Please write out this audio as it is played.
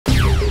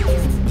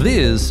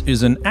This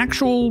is an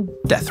actual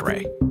death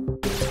ray.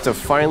 It's a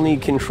finely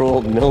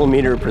controlled,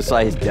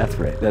 millimeter-precise death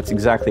ray. That's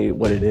exactly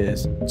what it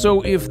is. So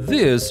if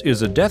this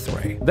is a death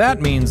ray, that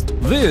means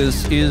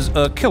this is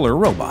a killer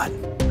robot.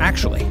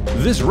 Actually,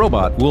 this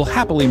robot will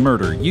happily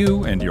murder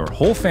you and your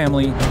whole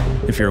family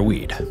if you're a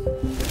weed.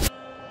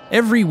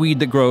 Every weed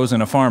that grows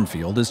in a farm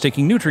field is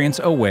taking nutrients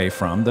away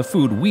from the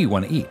food we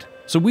want to eat.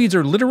 So weeds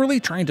are literally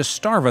trying to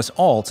starve us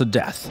all to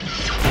death.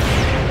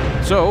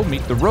 So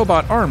meet the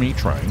robot army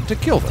trying to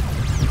kill them.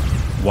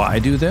 Why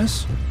do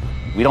this?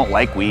 We don't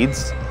like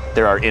weeds.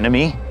 They're our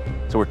enemy,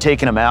 so we're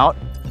taking them out.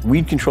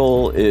 Weed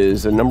control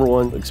is the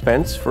 #1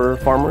 expense for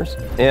farmers,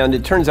 and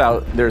it turns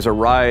out there's a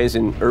rise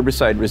in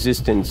herbicide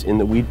resistance in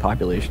the weed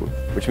population,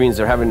 which means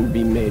they're having to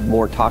be made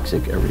more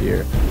toxic every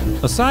year.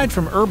 Aside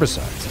from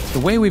herbicides, the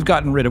way we've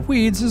gotten rid of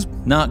weeds is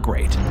not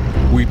great.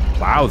 We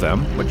plow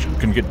them, which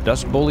can get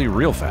dust bowl-y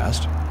real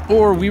fast,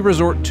 or we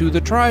resort to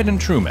the tried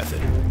and true method,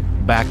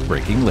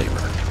 back-breaking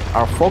labor.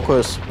 Our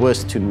focus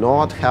was to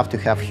not have to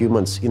have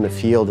humans in the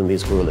field in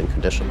these grueling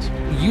conditions.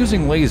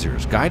 Using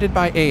lasers guided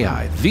by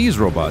AI, these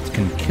robots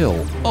can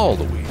kill all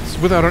the weeds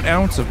without an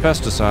ounce of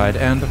pesticide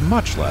and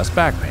much less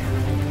back pain.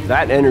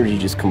 That energy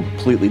just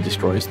completely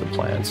destroys the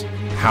plants.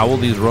 How will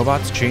these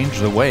robots change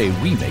the way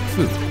we make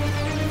food?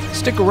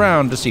 Stick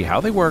around to see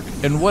how they work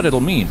and what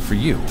it'll mean for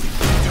you.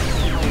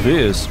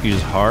 This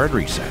is Hard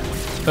Reset,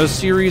 a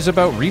series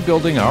about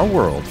rebuilding our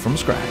world from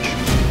scratch.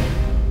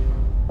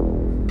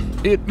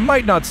 It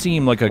might not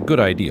seem like a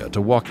good idea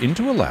to walk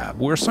into a lab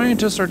where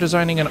scientists are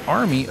designing an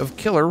army of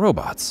killer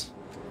robots.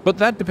 But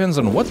that depends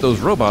on what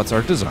those robots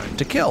are designed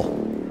to kill.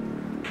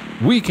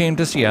 We came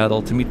to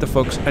Seattle to meet the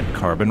folks at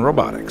Carbon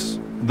Robotics.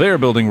 They're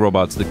building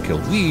robots that kill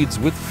weeds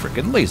with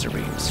frickin' laser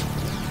beams.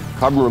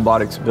 Carbon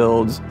Robotics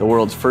builds the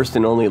world's first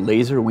and only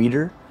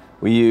LaserWeeder.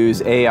 We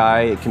use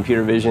AI,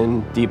 computer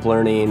vision, deep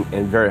learning,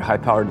 and very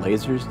high-powered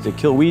lasers to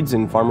kill weeds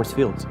in farmers'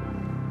 fields.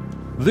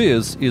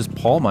 This is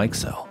Paul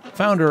Mikesell,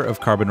 founder of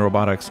Carbon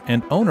Robotics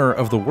and owner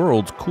of the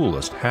world's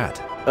coolest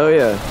hat. Oh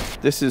yeah,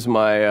 this is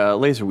my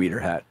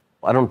LaserWeeder hat.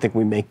 I don't think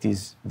we make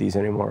these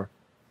anymore.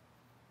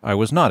 I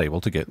was not able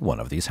to get one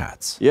of these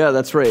hats. Yeah,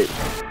 that's right.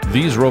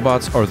 These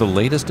robots are the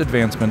latest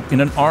advancement in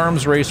an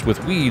arms race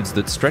with weeds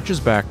that stretches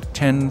back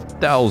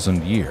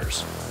 10,000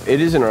 years.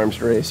 It is an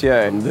arms race,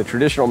 yeah, and the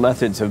traditional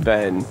methods have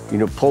been,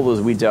 pull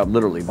those weeds out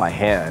literally by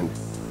hand.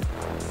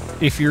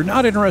 If you're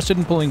not interested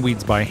in pulling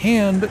weeds by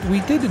hand, we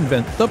did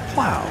invent the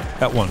plow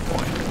at one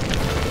point,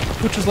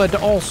 which has led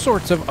to all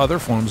sorts of other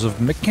forms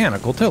of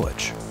mechanical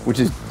tillage. Which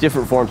is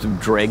different forms of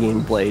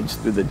dragging blades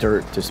through the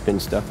dirt to spin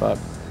stuff up.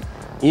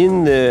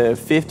 In the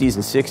 50s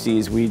and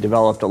 60s, we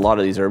developed a lot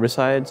of these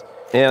herbicides,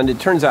 and it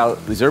turns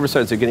out these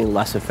herbicides are getting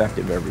less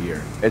effective every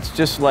year. It's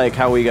just like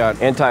how we got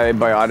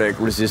antibiotic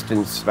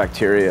resistance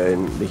bacteria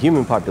in the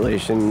human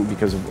population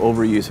because of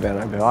overuse of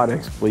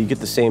antibiotics. Well, you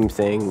get the same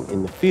thing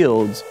in the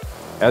fields.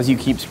 As you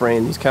keep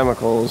spraying these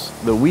chemicals,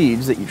 the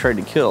weeds that you tried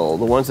to kill,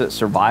 the ones that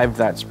survived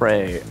that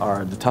spray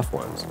are the tough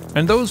ones.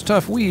 And those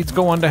tough weeds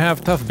go on to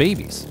have tough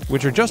babies,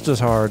 which are just as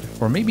hard,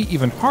 or maybe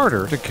even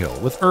harder to kill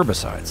with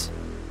herbicides.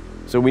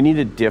 So we need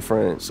a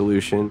different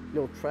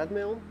solution.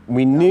 Treadmill?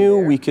 We knew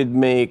we could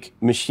make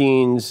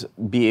machines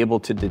be able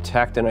to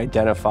detect and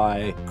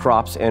identify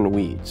crops and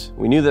weeds.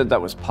 We knew that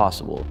that was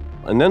possible.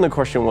 And then the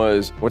question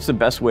was, what's the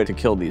best way to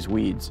kill these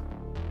weeds?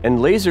 And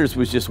lasers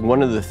was just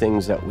one of the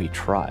things that we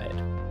tried.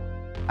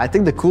 I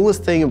think the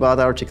coolest thing about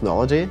our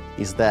technology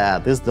is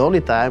that this is the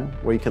only time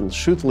where you can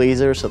shoot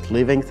lasers at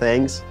living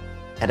things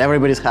and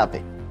everybody's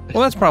happy.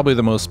 Well, that's probably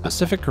the most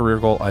specific career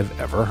goal I've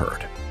ever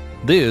heard.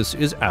 This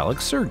is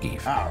Alex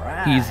Sergeev. All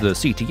right. He's the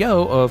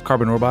CTO of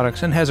Carbon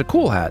Robotics and has a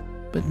cool hat,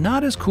 but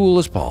not as cool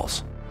as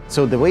Paul's.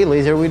 So the way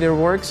LaserWeeder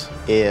works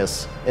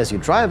is, as you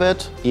drive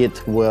it,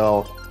 it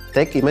will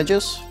take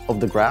images of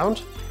the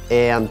ground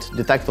and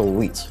detect all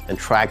weeds and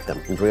track them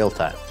in real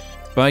time.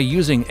 By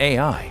using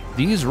AI,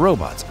 these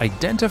robots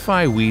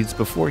identify weeds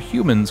before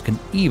humans can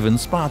even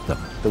spot them.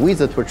 The weeds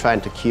that we're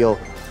trying to kill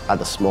are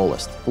the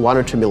smallest. 1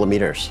 or 2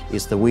 millimeters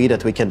is the weed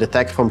that we can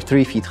detect from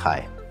 3 feet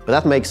high. But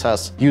that makes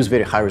us use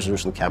very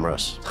high-resolution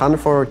cameras,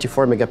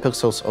 144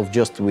 megapixels of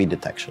just weed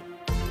detection.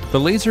 The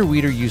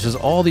LaserWeeder uses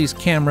all these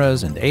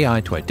cameras and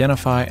AI to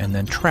identify and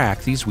then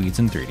track these weeds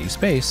in 3D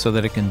space so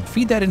that it can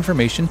feed that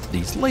information to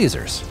these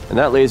lasers. And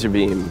that laser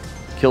beam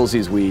kills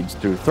these weeds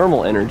through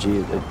thermal energy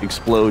that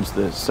explodes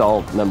the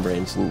cell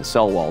membranes and the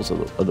cell walls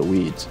of the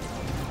weeds.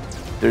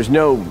 There's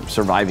no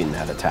surviving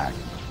that attack.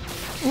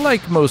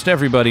 Like most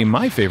everybody,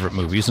 my favorite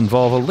movies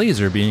involve a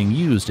laser being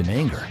used in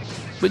anger.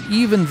 But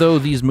even though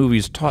these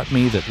movies taught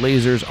me that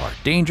lasers are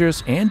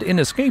dangerous and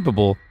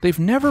inescapable, they've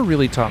never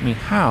really taught me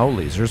how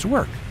lasers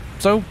work.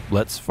 So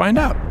let's find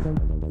out.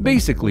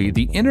 Basically,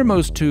 the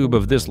innermost tube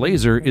of this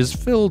laser is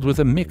filled with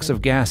a mix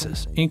of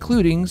gases,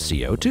 including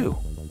CO2.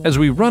 As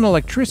we run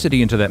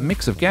electricity into that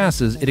mix of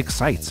gases, it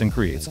excites and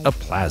creates a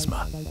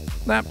plasma.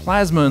 That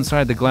plasma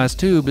inside the glass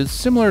tube is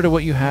similar to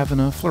what you have in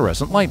a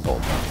fluorescent light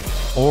bulb,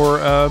 or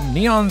a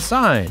neon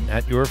sign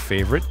at your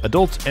favorite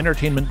adult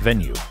entertainment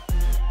venue.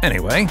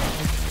 Anyway,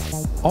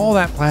 All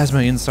that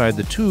plasma inside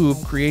the tube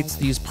creates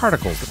these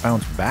particles that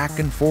bounce back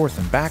and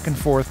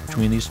forth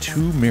between these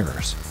two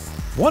mirrors.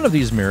 One of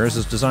these mirrors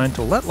is designed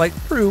to let light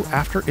through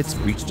after it's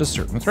reached a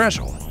certain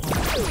threshold.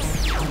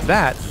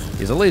 That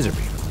is a laser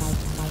beam.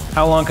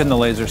 How long can the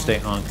laser stay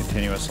on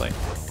continuously?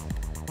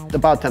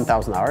 About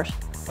 10,000 hours.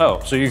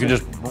 Oh, so you can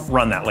just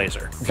run that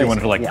laser if you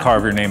wanted to like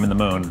carve your name in the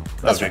moon.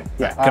 That's right.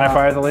 Yeah. Can I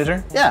fire the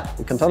laser? Yeah,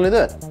 you can totally do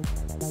it.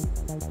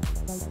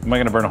 Am I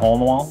going to burn a hole in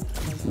the wall?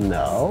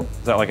 No.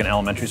 Is that like an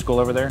elementary school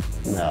over there?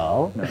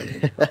 No.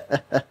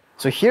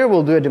 So here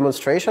we'll do a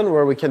demonstration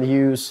where we can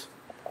use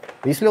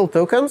these little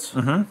tokens.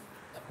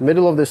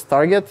 Middle of this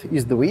target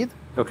is the weed.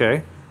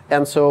 Okay.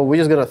 And so we're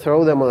just going to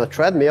throw them on a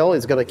treadmill.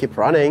 It's going to keep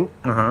running.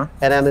 And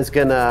then it's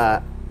going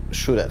to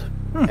shoot it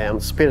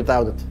and spit it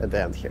out at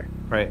the end here.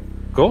 Right.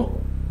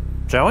 Cool.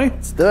 Shall we?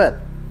 Let's do it.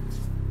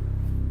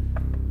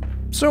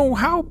 So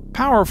how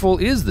powerful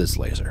is this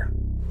laser?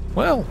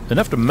 Well,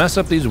 enough to mess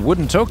up these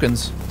wooden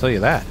tokens, I'll tell you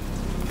that.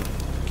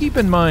 Keep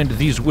in mind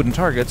these wooden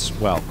targets,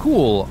 while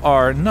cool,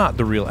 are not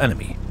the real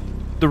enemy.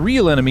 The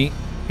real enemy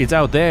is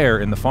out there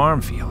in the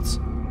farm fields,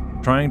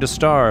 trying to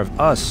starve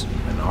us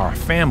and our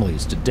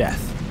families to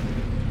death.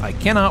 I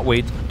cannot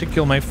wait to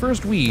kill my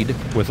first weed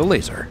with a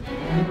laser.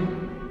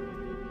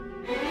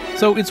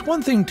 So it's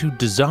one thing to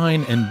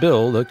design and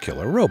build a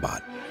killer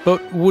robot,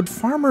 but would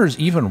farmers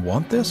even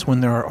want this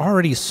when there are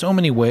already so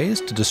many ways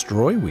to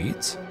destroy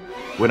weeds?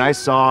 When I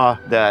saw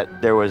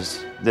that there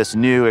was this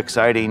new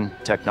exciting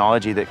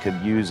technology that could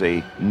use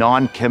a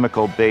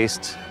non-chemical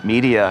based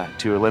media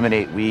to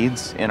eliminate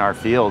weeds in our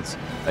fields,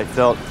 I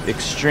felt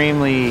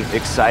extremely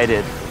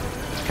excited.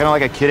 Kind of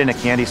like a kid in a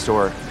candy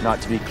store,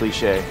 not to be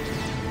cliche.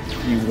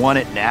 You want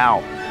it now.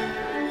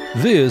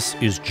 This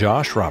is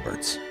Josh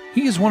Roberts.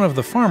 He is one of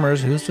the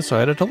farmers who's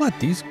decided to let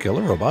these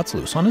killer robots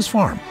loose on his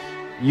farm.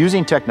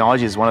 Using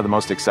technology is one of the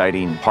most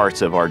exciting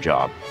parts of our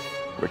job.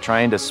 We're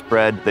trying to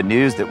spread the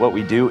news that what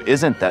we do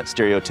isn't that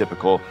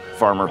stereotypical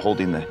farmer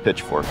holding the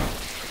pitchfork.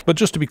 But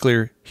just to be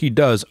clear, he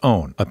does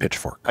own a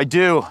pitchfork. I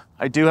do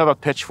have a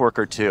pitchfork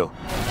or two.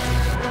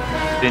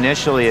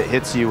 Initially, it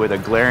hits you with a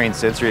glaring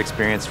sensory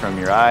experience from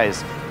your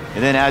eyes.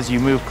 And then as you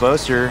move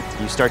closer,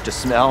 you start to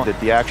smell that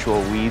the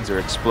actual weeds are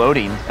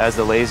exploding as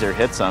the laser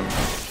hits them.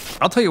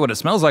 I'll tell you what it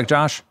smells like,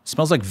 Josh. It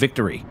smells like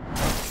victory.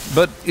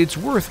 But it's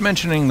worth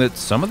mentioning that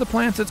some of the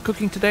plants it's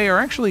cooking today are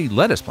actually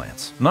lettuce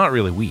plants, not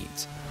really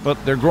weeds.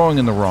 But they're growing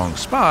in the wrong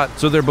spot,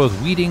 so they're both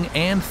weeding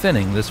and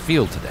thinning this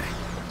field today.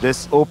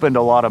 This opened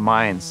a lot of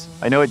minds.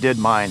 I know it did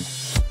mine.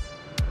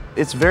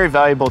 It's very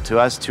valuable to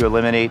us to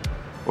eliminate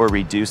or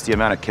reduce the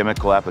amount of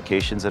chemical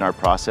applications in our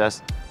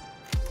process.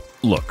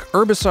 Look,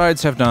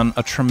 herbicides have done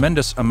a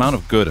tremendous amount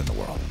of good in the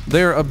world.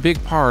 They're a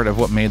big part of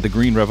what made the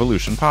Green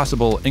Revolution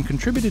possible and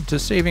contributed to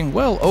saving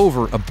well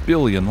over 1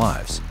 billion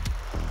lives.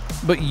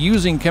 But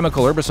using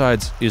chemical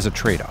herbicides is a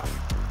trade-off.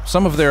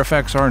 Some of their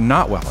effects are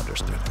not well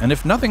understood, and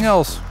if nothing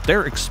else,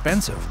 they're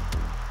expensive.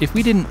 If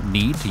we didn't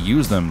need to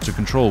use them to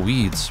control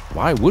weeds,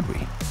 why would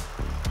we?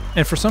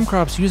 And for some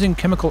crops, using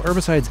chemical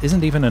herbicides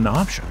isn't even an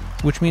option,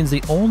 which means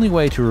the only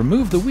way to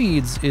remove the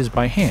weeds is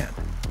by hand.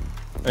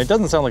 It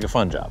doesn't sound like a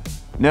fun job.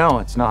 No,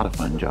 it's not a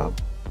fun job.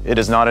 It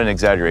is not an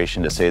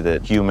exaggeration to say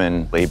that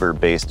human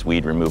labor-based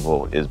weed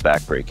removal is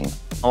backbreaking.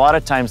 A lot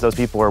of times those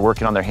people are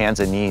working on their hands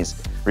and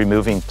knees,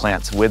 removing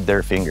plants with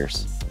their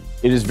fingers.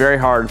 It is very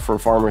hard for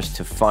farmers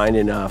to find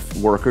enough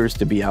workers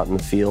to be out in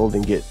the field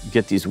and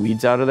get these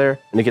weeds out of there,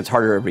 and it gets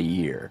harder every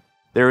year.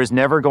 There is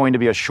never going to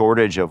be a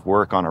shortage of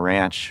work on a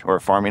ranch or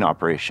a farming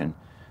operation,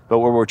 but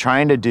what we're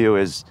trying to do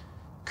is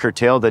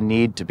curtail the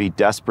need to be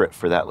desperate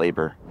for that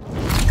labor.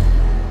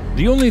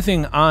 The only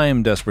thing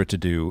I'm desperate to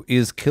do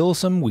is kill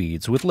some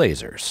weeds with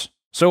lasers.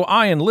 So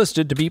I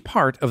enlisted to be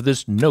part of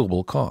this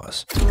noble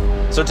cause.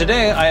 So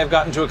today I have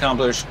gotten to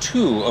accomplish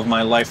 2 of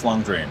my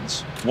lifelong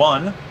dreams.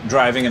 1,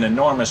 driving an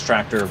enormous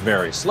tractor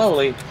very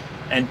slowly,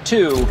 and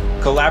 2,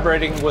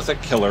 collaborating with a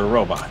killer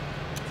robot.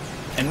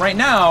 And right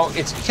now,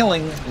 it's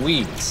killing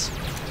weeds,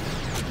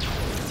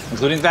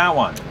 including that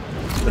one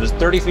that is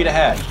 30 feet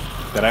ahead,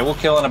 that I will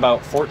kill in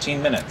about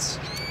 14 minutes,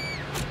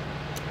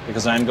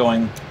 because I'm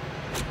going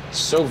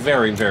so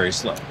very, very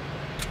slow.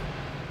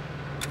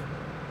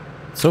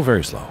 So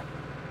very slow.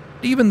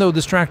 Even though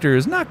this tractor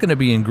is not going to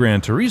be in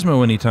Gran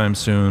Turismo anytime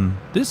soon,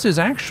 this is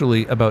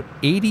actually about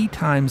 80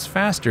 times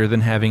faster than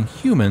having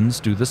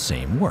humans do the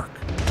same work.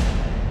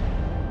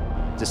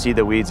 To see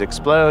the weeds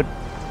explode,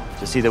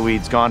 to see the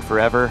weeds gone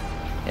forever,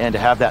 and to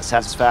have that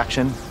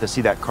satisfaction, to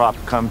see that crop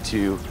come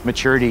to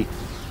maturity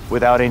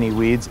without any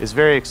weeds is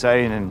very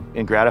exciting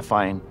and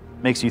gratifying.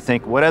 Makes you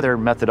think, what other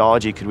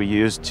methodology could we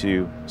use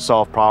to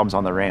solve problems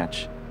on the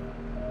ranch?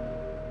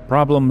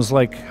 Problems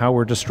like how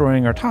we're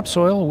destroying our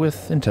topsoil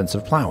with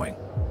intensive plowing.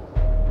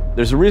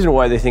 There's a reason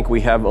why they think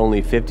we have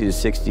only 50 to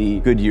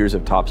 60 good years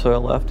of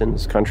topsoil left in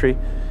this country,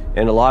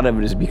 and a lot of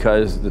it is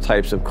because of the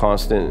types of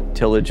constant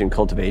tillage and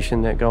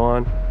cultivation that go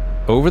on.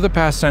 Over the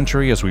past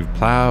century, as we've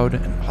plowed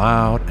and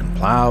plowed and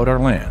plowed our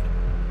land,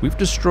 we've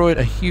destroyed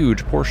a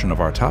huge portion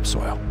of our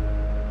topsoil.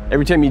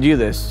 Every time you do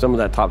this, some of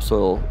that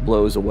topsoil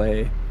blows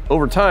away,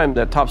 Over time,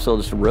 that topsoil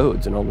just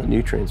erodes and all the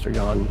nutrients are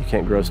gone. You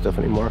can't grow stuff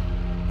anymore.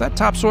 That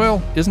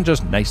topsoil isn't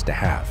just nice to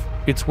have.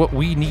 It's what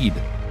we need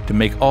to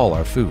make all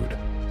our food.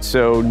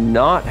 So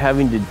not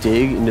having to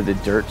dig into the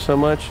dirt so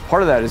much,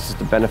 part of that is just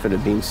the benefit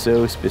of being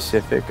so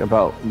specific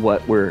about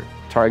what we're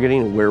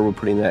targeting and where we're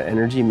putting that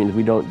energy. Means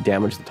we don't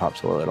damage the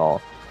topsoil at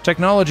all.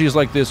 Technologies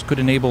like this could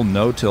enable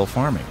no-till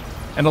farming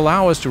and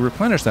allow us to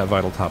replenish that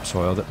vital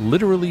topsoil that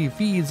literally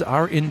feeds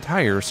our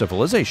entire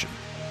civilization.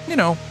 You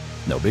know,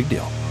 no big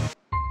deal.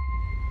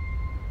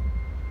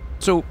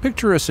 So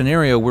picture a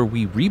scenario where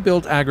we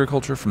rebuild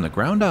agriculture from the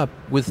ground up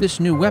with this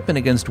new weapon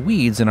against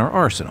weeds in our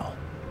arsenal.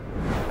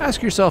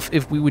 Ask yourself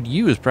if we would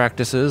use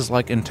practices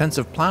like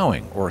intensive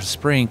plowing or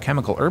spraying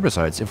chemical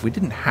herbicides if we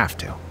didn't have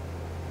to.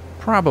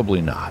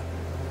 Probably not.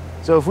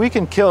 So if we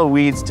can kill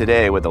weeds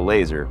today with a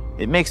laser,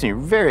 it makes me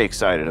very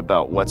excited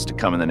about what's to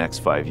come in the next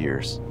 5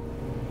 years.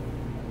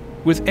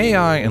 With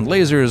AI and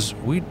lasers,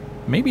 we'd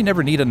maybe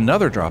never need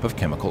another drop of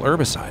chemical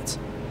herbicides.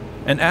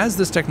 And as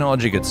this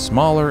technology gets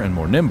smaller and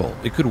more nimble,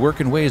 it could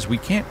work in ways we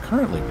can't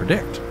currently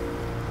predict.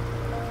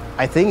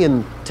 I think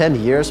in 10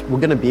 years, we're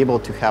going to be able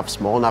to have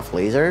small enough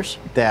lasers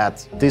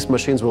that these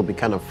machines will be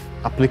kind of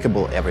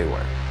applicable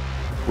everywhere.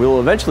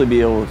 We'll eventually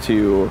be able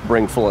to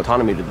bring full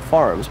autonomy to the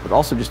farms, but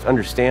also just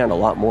understand a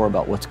lot more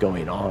about what's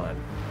going on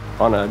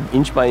an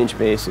inch-by-inch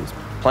basis,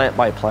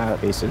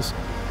 plant-by-plant basis.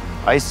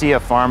 I see a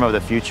farm of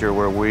the future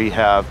where we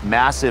have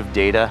massive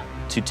data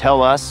to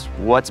tell us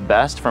what's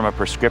best from a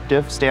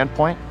prescriptive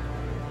standpoint.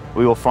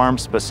 We will farm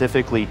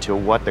specifically to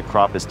what the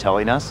crop is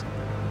telling us.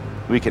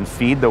 We can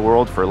feed the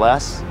world for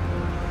less.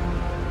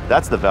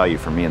 That's the value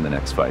for me in the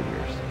next 5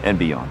 years and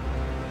beyond.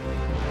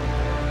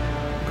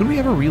 Could we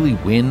ever really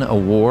win a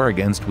war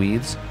against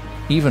weeds,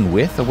 even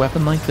with a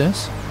weapon like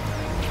this?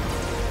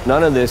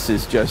 None of this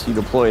is just you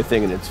deploy a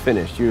thing and it's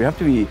finished. You have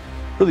to be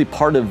really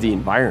part of the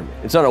environment.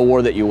 It's not a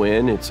war that you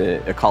win, it's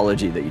an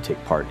ecology that you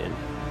take part in.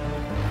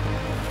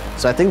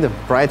 So I think the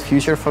bright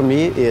future for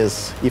me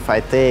is if I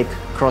take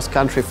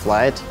cross-country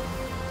flight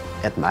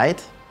at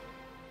night,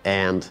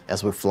 and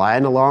as we're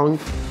flying along,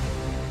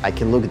 I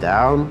can look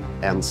down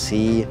and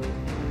see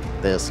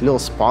these little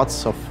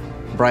spots of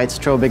bright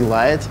strobing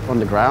light on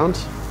the ground,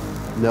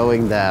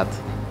 knowing that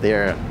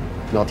they're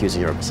not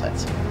using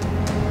herbicides.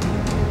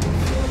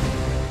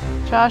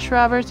 Josh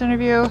Roberts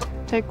interview.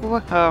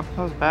 Oh, that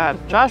was bad.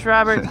 Josh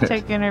Roberts,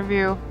 take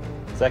interview.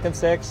 Second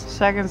 6.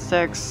 Second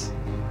 6.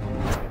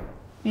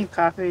 Need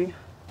coffee.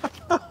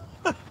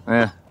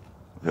 Yeah,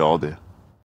 we all do.